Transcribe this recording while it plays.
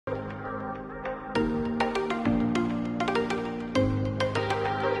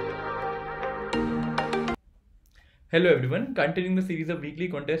Hello everyone, continuing the series of weekly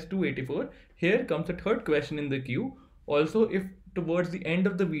contest 284. Here comes the third question in the queue. Also, if towards the end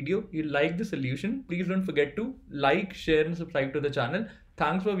of the video you like the solution, please don't forget to like, share and subscribe to the channel.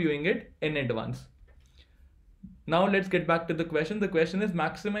 Thanks for viewing it in advance. Now let's get back to the question. The question is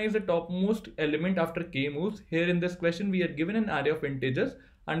maximize the topmost element after k moves. Here in this question we are given an array of integers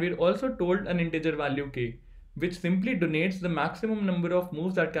and we're also told an integer value k, which simply denotes the maximum number of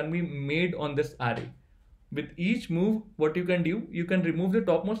moves that can be made on this array. With each move, what you can do, you can remove the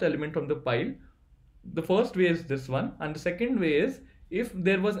topmost element from the pile. The first way is this one, and the second way is if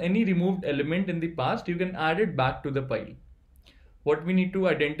there was any removed element in the past, you can add it back to the pile. What we need to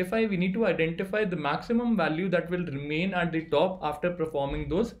identify, the maximum value that will remain at the top after performing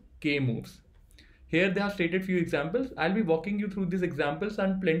those k moves. Here they have stated few examples. I'll be walking you through these examples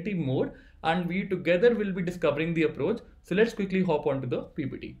and plenty more, and we together will be discovering the approach. So let's quickly hop onto the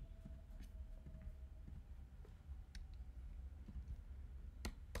PPT.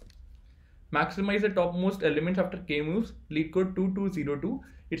 Maximize the topmost elements after k moves, Leetcode 2202.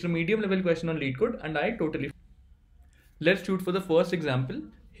 It's a medium level question on Leetcode and I totally. Let's shoot for the first example.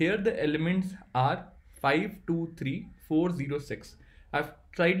 Here the elements are 5, 2, 3, 4, 0, 6. I've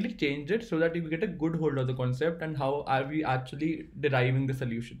slightly changed it so that you get a good hold of the concept and how are we actually deriving the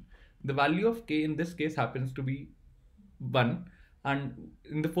solution. The value of k in this case happens to be 1. And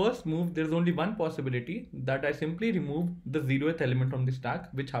in the first move, there's only one possibility that I simply remove the 0th element from the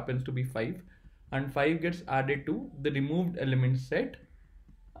stack, which happens to be 5, and 5 gets added to the removed element set.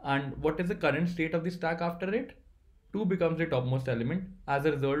 And what is the current state of the stack after it? 2 becomes the topmost element, as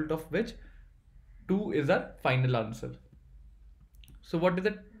a result of which 2 is our final answer. So what is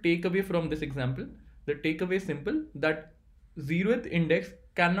the takeaway from this example? The takeaway is simple, that 0th index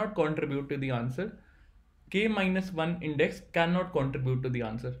cannot contribute to the answer. K-1 index cannot contribute to the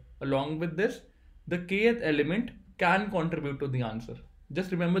answer. Along with this, the kth element can contribute to the answer.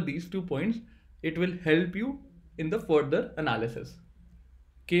 Just remember these 2 points. It will help you in the further analysis.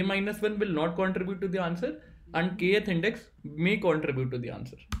 K-1 will not contribute to the answer and kth index may contribute to the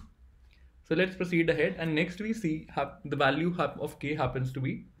answer. So let's proceed ahead, and next we see the value of k happens to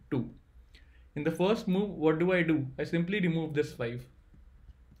be 2. In the first move, what do? I simply remove this 5.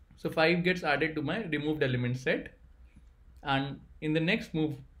 So 5 gets added to my removed element set, and in the next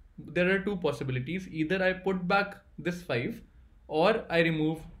move there are 2 possibilities. Either I put back this 5 or I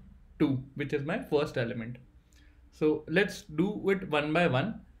remove 2, which is my first element. So let's do it one by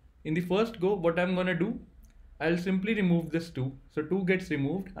one. In the first go, what I'm gonna do, I'll simply remove this 2. So 2 gets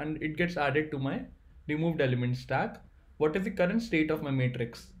removed and it gets added to my removed element stack. What is the current state of my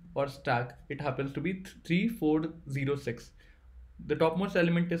matrix or stack? It happens to be 3, 4, 0, 6. The topmost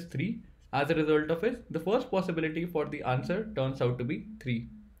element is 3. As a result of it, the first possibility for the answer turns out to be 3.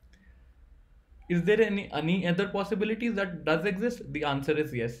 Is there any other possibilities that does exist? The answer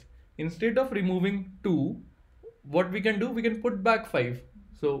is yes. Instead of removing 2, what we can do, we can put back 5.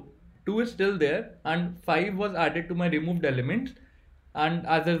 So 2 is still there and 5 was added to my removed element, and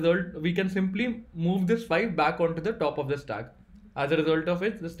as a result we can simply move this 5 back onto the top of the stack. As a result of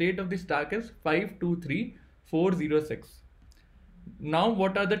it, the state of the stack is 5, 2, 3, 4, 0, 6. Now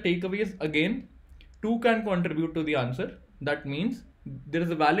what are the takeaways? Again, 2 can contribute to the answer. That means there is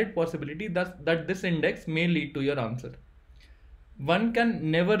a valid possibility that this index may lead to your answer. 1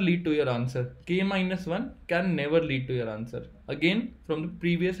 can never lead to your answer. K-1 can never lead to your answer. Again, from the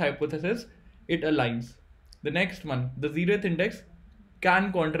previous hypothesis, it aligns. The next one, the 0th index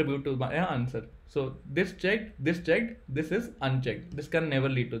can contribute to my answer. So this checked, this is unchecked. This can never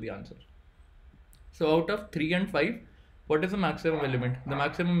lead to the answer. So out of 3 and 5, what is the maximum element? The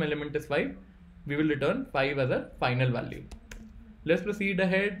maximum element is 5. We will return 5 as a final value. Let's proceed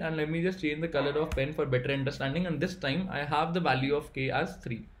ahead, and let me just change the color of pen for better understanding, and this time I have the value of k as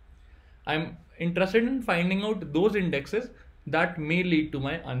 3. I'm interested in finding out those indexes that may lead to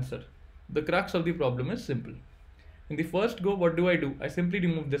my answer. The crux of the problem is simple. In the first go, what do? I simply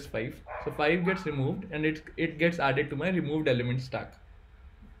remove this 5. So 5 gets removed and it gets added to my removed element stack.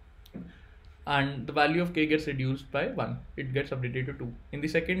 And the value of k gets reduced by 1. It gets updated to 2. In the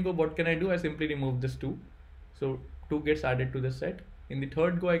second go, what can I do? I simply remove this 2. So 2 gets added to the set. In the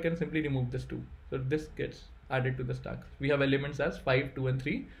third go, I can simply remove this 2. So this gets added to the stack. We have elements as 5, 2 and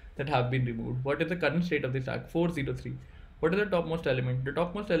 3 that have been removed. What is the current state of the stack? 4, 0, 3. What is the topmost element? The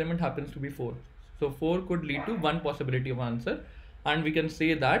topmost element happens to be 4. So 4 could lead to one possibility of answer. And we can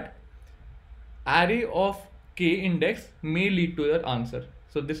say that array of k index may lead to your answer.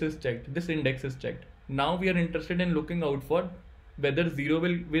 So this is checked. This index is checked. Now we are interested in looking out for whether 0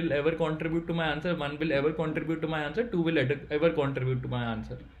 will ever contribute to my answer, 1 will ever contribute to my answer, 2 will ever contribute to my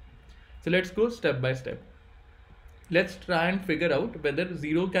answer. So let's go step by step. let's try and figure out whether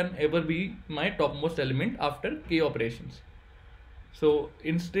 0 can ever be my topmost element after k operations. So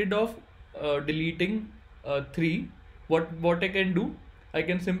instead of deleting 3, what I can do, I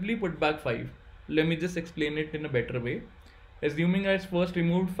can simply put back 5. Let me just explain it in a better way. Assuming I first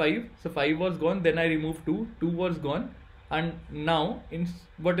removed 5, so 5 was gone, then I removed 2, 2 was gone, and now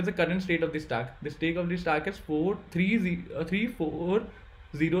what is the current state of the stack? The state of the stack is 3 4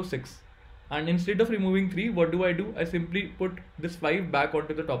 0 6, and instead of removing 3, what do? I simply put this 5 back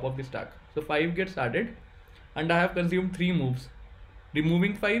onto the top of the stack. So 5 gets added, and I have consumed 3 moves: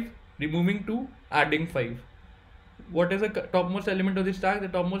 removing 5, removing 2, adding 5. What is the topmost element of the stack? The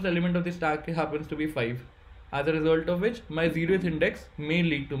topmost element of the stack happens to be 5, as a result of which my 0th index may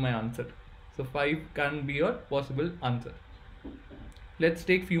lead to my answer. So 5 can be your possible answer. Let's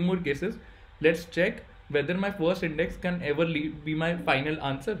take few more cases. Let's check whether my first index can ever be my final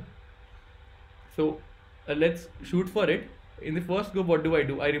answer. So let's shoot for it. In the first go, what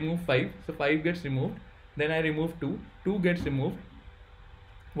do? I remove 5, so 5 gets removed. Then I remove 2, 2 gets removed.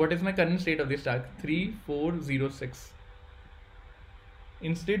 What is my current state of the stack? 3 4 0 6.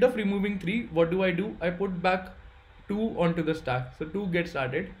 Instead of removing 3, what do? I put back 2 onto the stack, so 2 gets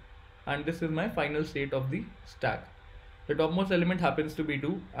added, and this is my final state of the stack. The topmost element happens to be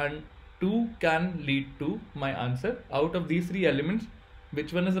 2, and 2 can lead to my answer. Out of these 3 elements,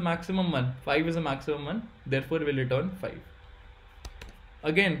 which one is the maximum one? 5 is the maximum one, therefore will return 5.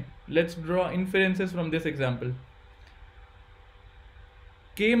 Again, let's draw inferences from this example.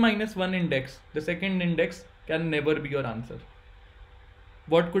 K minus 1 index, the second index, can never be your answer.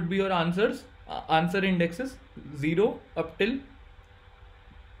 What could be your answers? Answer indexes 0 up till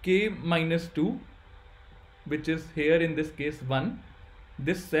k minus 2, which is here in this case 1,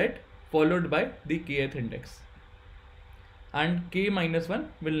 this set followed by the kth index, and k minus 1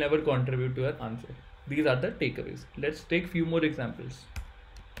 will never contribute to your answer. These are the takeaways. Let's take few more examples.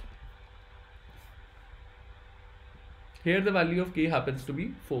 Here the value of k happens to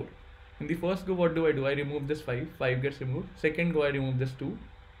be 4. In the first go, what do? I remove this 5, 5 gets removed. Second go, I remove this 2.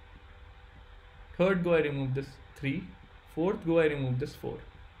 Third go, I remove this 3. Fourth go, I remove this 4.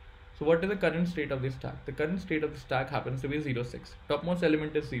 So what is the current state of the stack? The current state of the stack happens to be 0 6. Topmost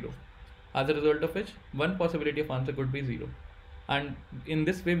element is 0. As a result of which, one possibility of answer could be 0. And in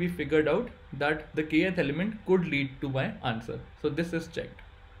this way, we figured out that the kth element could lead to my answer. So this is checked.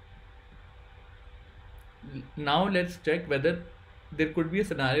 Now let's check whether there could be a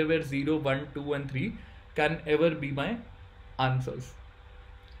scenario where 0, 1, 2 and 3 can ever be my answers.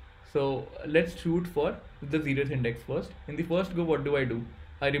 So let's shoot for the 0th index first. In the first go, what do?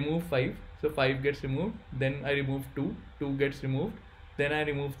 I remove 5, so 5 gets removed. Then I remove 2, 2 gets removed. Then I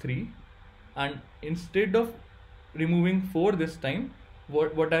remove 3, and instead of removing 4 this time,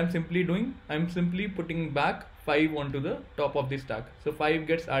 what I'm simply doing, I'm simply putting back 5 onto the top of the stack. So 5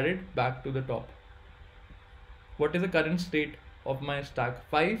 gets added back to the top. What is the current state of my stack?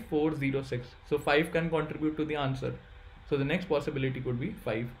 5 4 0 6. So 5 can contribute to the answer. So the next possibility could be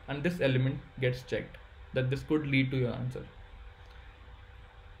 5, and this element gets checked that this could lead to your answer.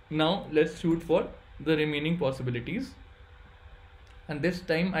 Now let's shoot for the remaining possibilities, and this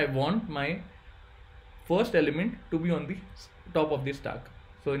time I want my first element to be on the top of the stack.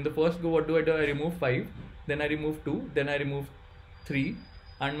 So in the first go, what do? I remove 5, then I remove 2, then I remove 3,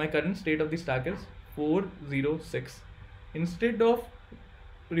 and my current state of the stack is 4 0 6. Instead of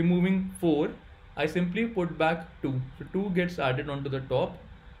removing 4, I simply put back 2. So 2 gets added onto the top,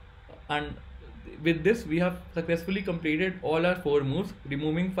 and with this we have successfully completed all our 4 moves: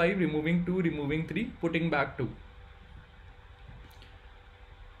 removing 5, removing 2, removing 3, putting back 2.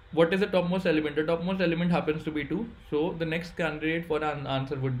 What is the topmost element? The topmost element happens to be 2, so the next candidate for an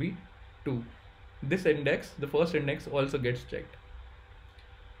answer would be 2. This index, the first index, also gets checked.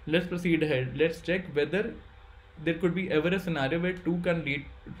 Let's proceed ahead. Let's check whether there could be ever a scenario where 2 can lead,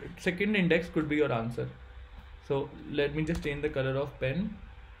 second index could be your answer. So let me just change the color of pen.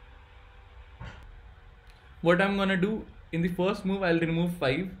 What I'm gonna do, in the first move I'll remove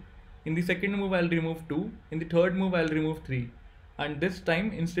 5, in the second move I'll remove 2, in the third move I'll remove 3, and this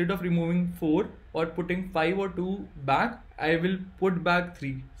time instead of removing 4 or putting 5 or 2 back, I will put back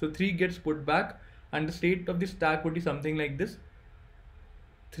 3. So 3 gets put back, and the state of the stack would be something like this: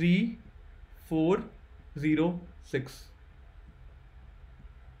 3 4 0 6.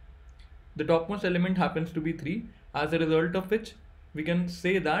 The topmost element happens to be 3, as a result of which we can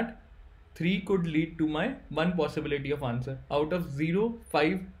say that 3 could lead to my one possibility of answer. Out of 0,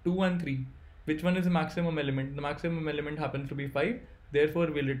 5, 2 and 3, which one is the maximum element? The maximum element happens to be 5, therefore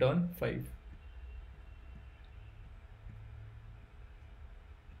we'll return 5.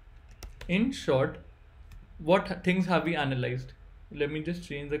 In short, what things have we analyzed? Let me just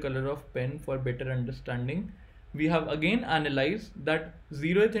change the color of pen for better understanding. We have again analyzed that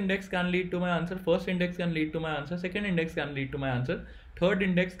 0th index can lead to my answer, first index can lead to my answer, second index can lead to my answer, third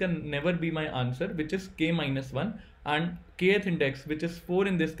index can never be my answer, which is k minus 1, and kth index, which is 4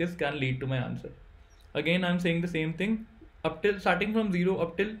 in this case, can lead to my answer. Again, I'm saying the same thing, up till starting from 0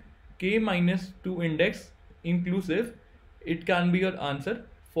 up till k minus 2 index inclusive, it can be your answer,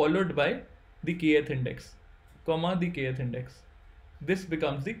 followed by the kth index, comma the kth index. This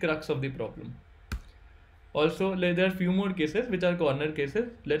becomes the crux of the problem. Also, there are few more cases which are corner cases.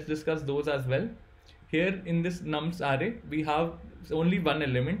 Let's discuss those as well. Here in this nums array, we have only one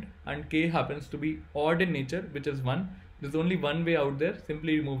element and k happens to be odd in nature, which is 1. There's only one way out there,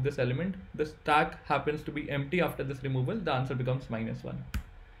 simply remove this element. The stack happens to be empty after this removal, the answer becomes minus 1.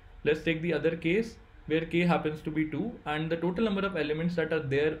 Let's take the other case where k happens to be 2 and the total number of elements that are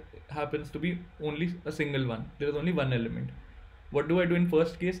there happens to be only a single one. There is only one element. What do I do in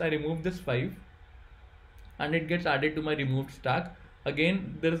first case? I remove this 5 and it gets added to my removed stack.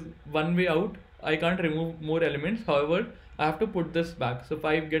 Again, there is one way out. I can't remove more elements. However, I have to put this back. So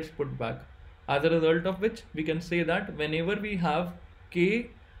 5 gets put back. As a result of which, we can say that whenever we have k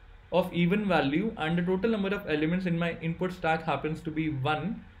of even value and the total number of elements in my input stack happens to be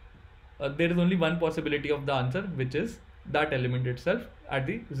 1, there is only one possibility of the answer, which is that element itself at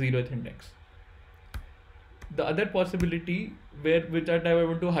the 0th index. The other possibility which I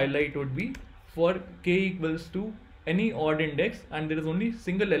want to highlight would be for k equals to any odd index and there is only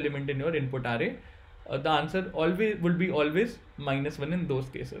single element in your input array, the answer will be always minus 1 in those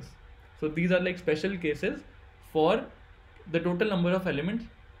cases. So these are like special cases for the total number of elements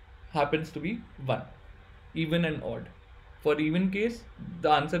happens to be 1, even and odd. For even case, the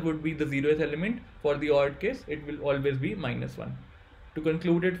answer would be the 0th element. For the odd case, it will always be minus 1. To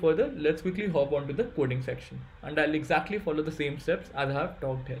conclude it further, let's quickly hop on to the coding section and I'll exactly follow the same steps as I have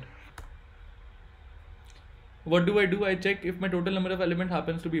talked here. What do? I check if my total number of element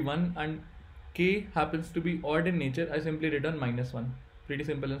happens to be 1 and k happens to be odd in nature. I simply return minus 1. Pretty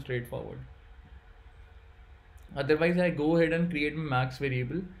simple and straightforward. Otherwise, I go ahead and create my max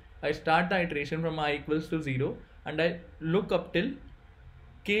variable. I start the iteration from I equals to 0 and I look up till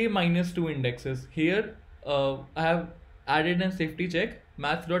k minus 2 indexes. Here I have added a safety check,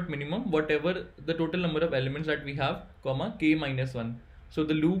 maths.minimum, whatever the total number of elements that we have, comma k minus 1. So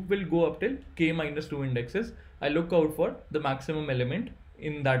the loop will go up till k minus 2 indexes. I look out for the maximum element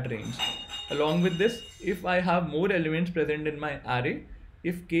in that range. Along with this, if I have more elements present in my array,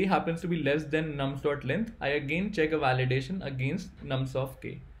 if k happens to be less than nums.length, I again check a validation against nums of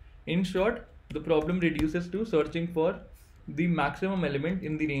k. In short, the problem reduces to searching for the maximum element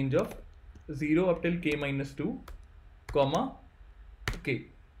in the range of 0 up till k minus 2, comma k.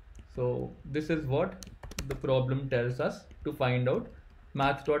 So this is what the problem tells us to find out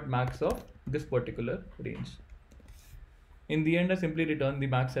maths.max of this particular range. In the end, I simply return the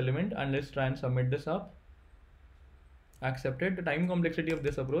max element and let's try and submit this up. Accepted. The time complexity of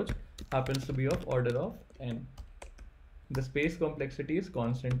this approach happens to be of order of n. The space complexity is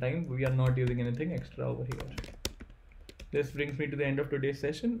constant time. We are not using anything extra over here. This brings me to the end of today's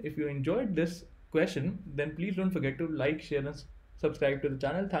session. If you enjoyed this question, then please don't forget to like, share and subscribe to the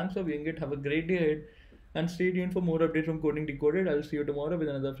channel. Thanks for viewing it. Have a great day ahead and stay tuned for more updates from Coding Decoded. I'll see you tomorrow with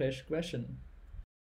another fresh question.